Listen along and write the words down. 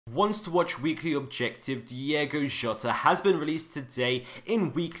Wants to watch weekly objective, Diogo Jota has been released today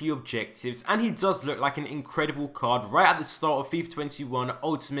in weekly objectives, and he does look like an incredible card right at the start of FIFA 21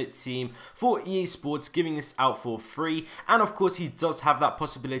 Ultimate Team for EA Sports, giving this out for free. And of course he does have that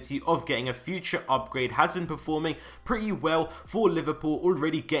possibility of getting a future upgrade, has been performing pretty well for Liverpool,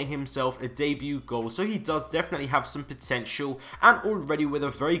 already getting himself a debut goal, so he does definitely have some potential, and already with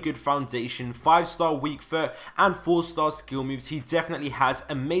a very good foundation, 5-star weak foot and 4-star skill moves, he definitely has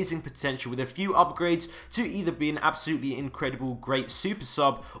amazing potential with a few upgrades to either be an absolutely incredible great super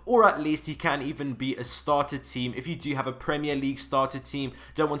sub, or at least he can even be a starter team. If you do have a Premier League starter team,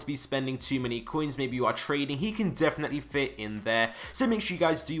 don't want to be spending too many coins, maybe you are trading, he can definitely fit in there. So make sure you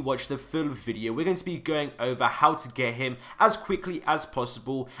guys do watch the full video. We're going to be going over how to get him as quickly as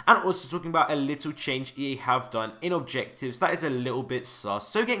possible, and also talking about a little change EA have done in objectives that is a little bit sus.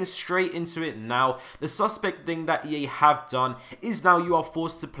 So getting straight into it now, the suspect thing that EA have done is now you are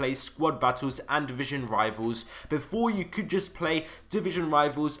forced to play squad battles and division rivals. Before, you could just play division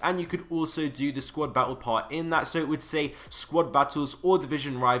rivals, and you could also do the squad battle part in that, so it would say squad battles or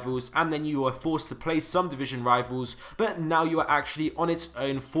division rivals, and then you are forced to play some division rivals. But now you are actually on its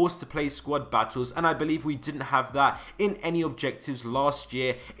own forced to play squad battles, and I believe we didn't have that in any objectives last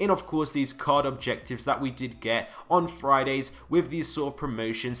year, in of course these card objectives that we did get on Fridays with these sort of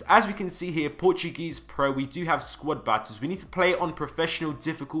promotions. As we can see here, Portuguese Pro, we do have squad battles. We need to play on professional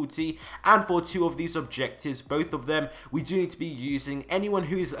difficulty, and for 2 of these objectives, both of them, we do need to be using anyone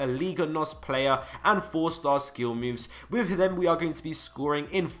who is a Liga NOS player and 4-star skill moves. With them we are going to be scoring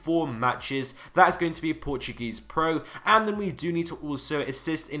in 4 matches. That is going to be Portuguese Pro, and then we do need to also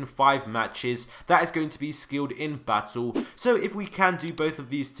assist in 5 matches. That is going to be skilled in battle. So if we can do both of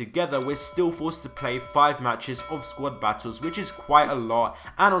these together, we're still forced to play 5 matches of squad battles, which is quite a lot,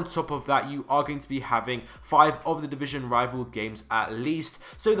 and on top of that you are going to be having 5 of the division rival games at least.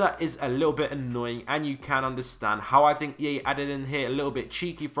 So that is a little bit annoying, and you can understand how I think EA added in here a little bit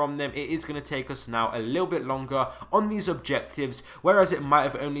cheeky from them. It is going to take us now a little bit longer on these objectives, whereas it might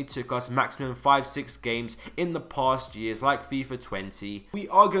have only took us maximum 5-6 games in the past years like FIFA 20. We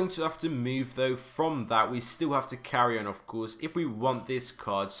are going to have to move though from that. We still have to carry on, of course, if we want this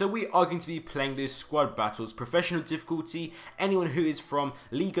card. So we are going to be playing those squad battles, professional difficulty, anyone who is from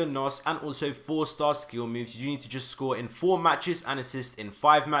Liga NOS, and also 4-star skill moves. You need to just score in 4 matches and assist in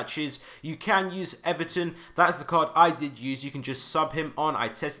 5 matches. You can use Everton. That is the card I did use. You can just sub him on. I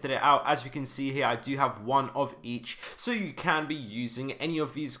tested it out. As we can see here, I do have 1 of each, so you can be using any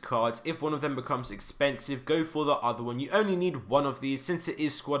of these cards. If one of them becomes expensive, go for the other one. You only need 1 of these. Since it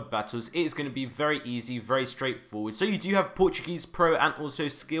is squad battles, it is going to be very easy, very straightforward. So you do have Portuguese Pro and also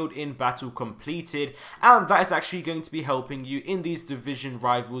skilled in battle completed, and that is actually going to be helping you in these division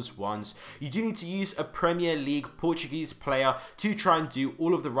rivals ones. You do need to use a Premier League Portuguese player to try and do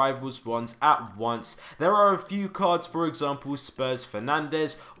all of the rivals ones at once. There are a few cards, for example Spurs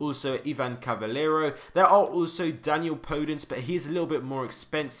Fernandes, also Ivan Cavaleiro. There are also Daniel Podence, but he's a little bit more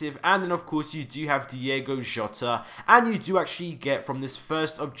expensive. And then of course you do have Diogo Jota, and you do actually get from this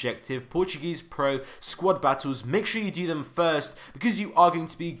first objective Portuguese Pro squad battles. Make sure you do them first, because you are going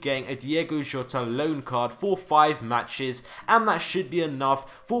to be getting a Diogo Jota loan card for 5 matches, and that should be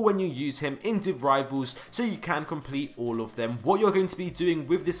enough for when you use him in div rivals, so you can complete all of them. What you're going to be doing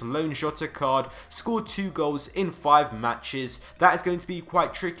with this loan Jota card, score 2 goals in 5 matches. That is going to be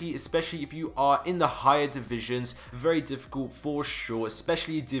quite tricky, especially if you are in the higher divisions. Very difficult for sure,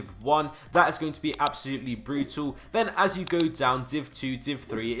 especially div 1. That is going to be absolutely brutal. Then as you go down div 2, div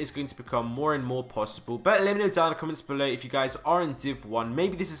 3, it is going to become more and more possible. But let me know down in the comments below if you guys are in div 1.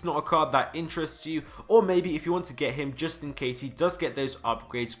 Maybe this is not a card that interests you, or maybe if you want to get him just in case he does get those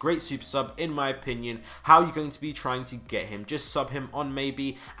upgrades. Great super sub in my opinion. How are you going to be trying to get him? Just sub him on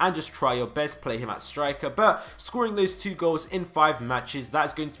maybe, and just try your best, play him at striker. But scoring those 2 goals in 5 matches,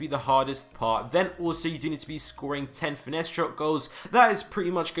 that's going to be the hardest part. Then also you do need to be scoring 10 finesse shot goals. That is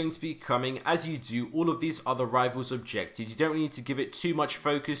pretty much going to be coming as you do all of these other rivals objectives. You don't really need to give it too much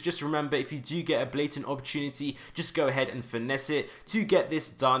focus. Just remember, if you do get a blatant opportunity, just go ahead and finesse it to get this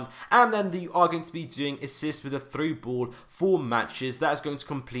done. And then you are going to be doing assist with a through ball 4 matches. That is going to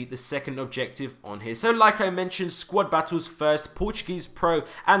complete the second objective on here. So like I mentioned, squad battles first, Portuguese Pro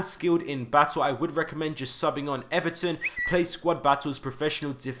and skilled in battle. I would recommend just subbing on Everton, play squad battles,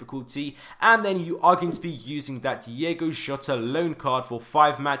 professional difficulty, and then you are going to be using that Diogo Jota loan card for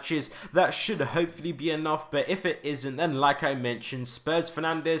 5 matches. That should hopefully be enough, but if it isn't, then like I mentioned, Spurs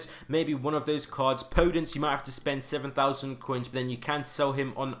Fernandes, maybe one of those cards. Podence, you might have to spend 7,000 coins, but then you can sell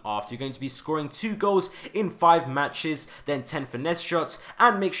him on after. You're going to be scoring 2 goals in 5 matches, then 10 finesse shots,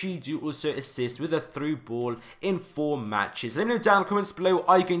 and make sure you do also assist with a through ball in 4 matches. Let me know down in down in the comments below,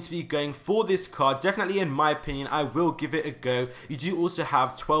 are you going to be going for this card? Definitely, in my opinion, I will give it a go. You do also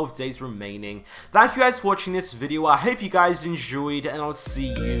have 12 days remaining. Thank you guys for watching this video. I hope you guys enjoyed, and I'll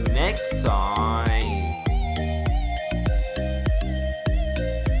see you next time.